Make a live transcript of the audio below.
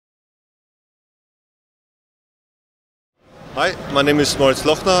Hi, my name is Moritz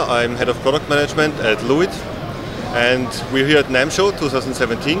Lochner. I'm Head of Product Management at Lewitt, and we're here at NAMM Show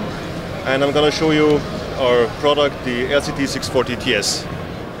 2017, and I'm going to show you our product, the LCT 640 TS.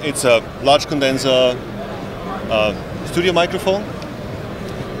 It's a large condenser studio microphone.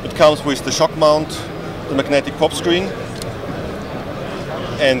 It comes with the shock mount, the magnetic pop screen,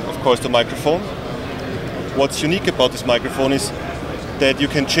 and of course the microphone. What's unique about this microphone is that you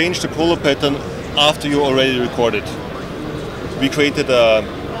can change the polar pattern after you already recorded. We created a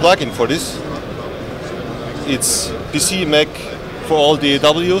plugin for this. It's PC, Mac for all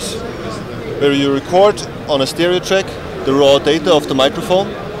DAWs, where you record on a stereo track the raw data of the microphone,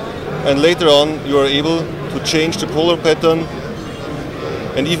 and later on you are able to change the polar pattern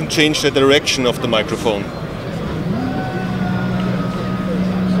and even change the direction of the microphone.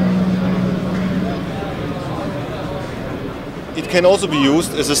 It can also be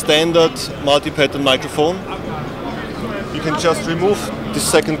used as a standard multi-pattern microphone. You can just remove this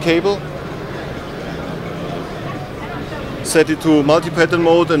second cable, set it to multi-pattern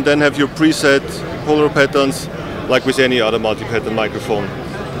mode, and then have your preset polar patterns like with any other multi-pattern microphone.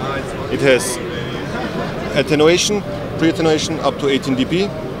 It has attenuation, pre-attenuation up to 18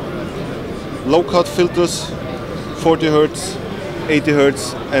 dB, low-cut filters, 40 Hz, 80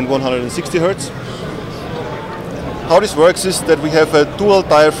 Hz and 160 Hz. How this works is that we have a dual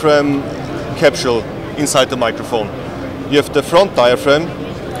diaphragm capsule inside the microphone. You have the front diaphragm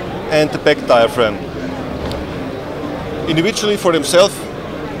and the back diaphragm. Individually for themselves,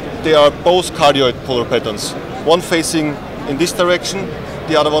 they are both cardioid polar patterns. One facing in this direction,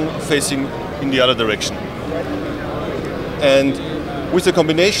 the other one facing in the other direction. And with the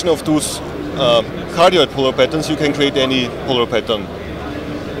combination of those cardioid polar patterns, you can create any polar pattern.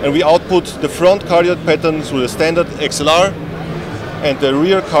 And we output the front cardioid pattern through the standard XLR and the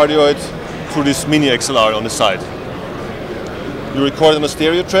rear cardioid through this mini XLR on the side. You record on a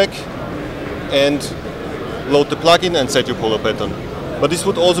stereo track and load the plugin and set your polar pattern. But this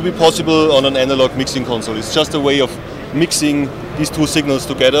would also be possible on an analog mixing console. It's just a way of mixing these two signals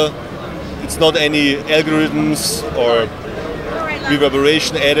together. It's not any algorithms or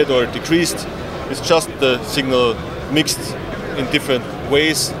reverberation added or decreased. It's just the signal mixed in different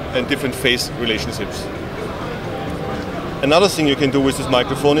ways and different phase relationships. Another thing you can do with this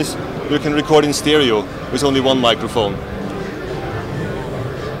microphone is you can record in stereo with only one microphone.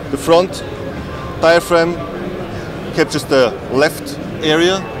 The front diaphragm captures the left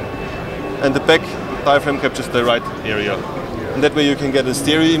area and the back diaphragm captures the right area. And that way you can get a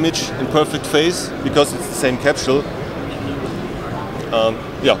stereo image in perfect phase because it's the same capsule.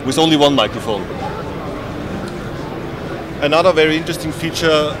 With only one microphone. Another very interesting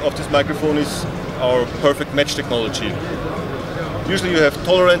feature of this microphone is our perfect match technology. Usually you have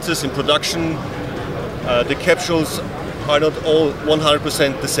tolerances in production. The capsules are not all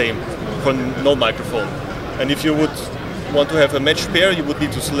 100% the same for no microphone. And if you would want to have a matched pair, you would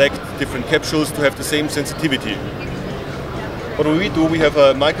need to select different capsules to have the same sensitivity. What we do, we have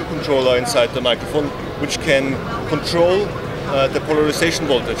a microcontroller inside the microphone which can control the polarization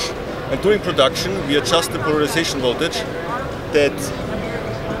voltage. And during production, we adjust the polarization voltage that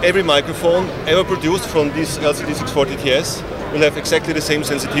every microphone ever produced from this LCT 640 TS will have exactly the same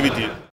sensitivity.